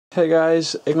Hey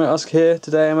guys, Ignite here.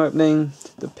 Today I'm opening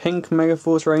the pink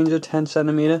Megaforce Ranger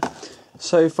 10cm.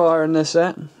 So far in this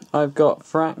set, I've got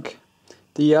Frack,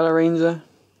 the Yellow Ranger,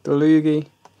 the Loogie,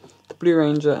 the Blue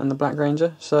Ranger and the Black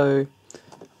Ranger. So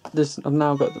I've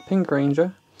now got the Pink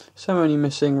Ranger, so I'm only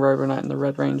missing Robo Knight and the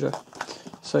Red Ranger.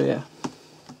 So yeah.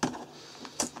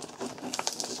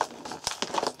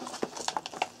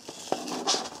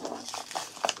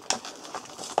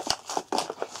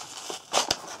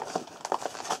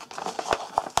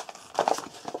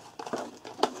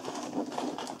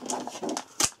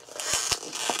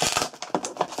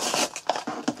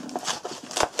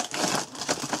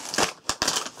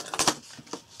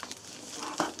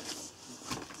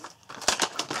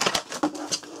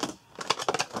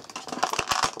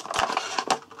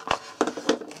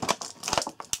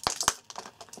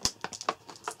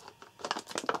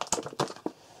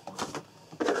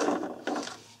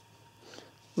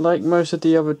 Like most of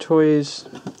the other toys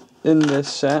in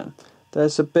this set,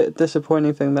 there's a bit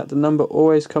disappointing thing that the number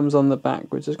always comes on the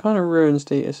back, which just kind of ruins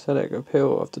the aesthetic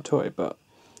appeal of the toy, but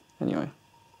anyway.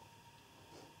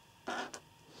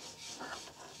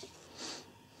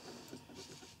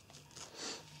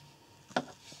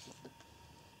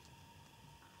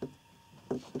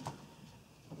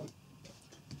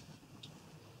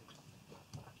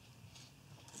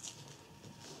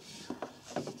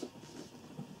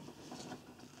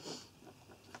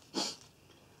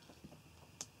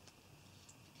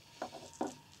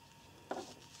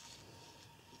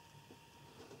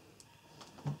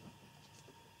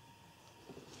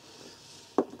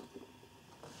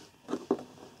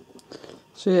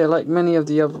 So yeah, like many of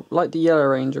the other, like the Yellow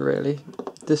Ranger really,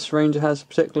 this Ranger has a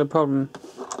particular problem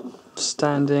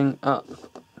standing up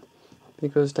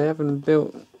because they haven't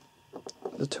built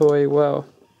the toy well.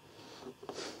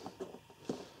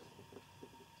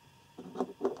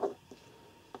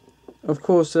 Of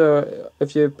course,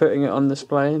 if you're putting it on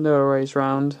display, there are ways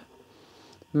round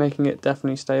making it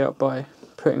definitely stay up by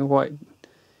putting white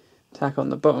tack on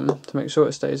the bottom to make sure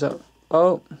it stays up.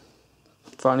 Oh,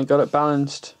 finally got it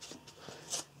balanced.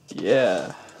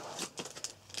 Yeah.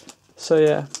 So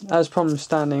yeah, it has problems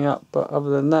standing up, but other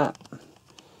than that,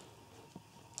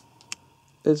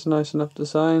 it's nice enough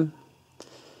design.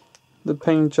 The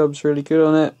paint job's really good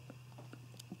on it.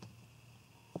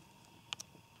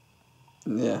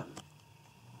 Yeah.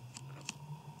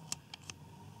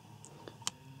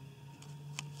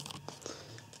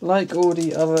 Like all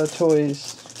the other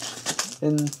toys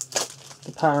in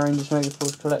the Power Rangers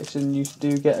Megaforce collection, you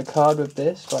do get a card with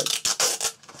this, like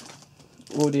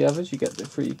all the others, you get the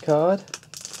free card.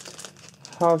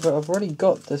 However, I've already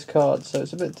got this card, so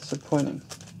it's a bit disappointing.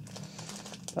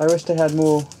 I wish they had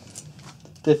more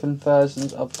different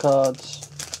versions of cards.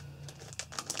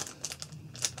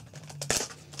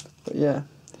 But yeah,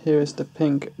 here is the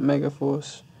pink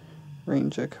Megaforce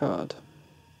Ranger card.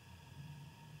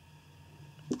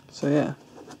 So yeah,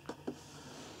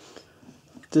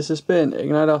 this has been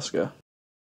Ignite Oscar.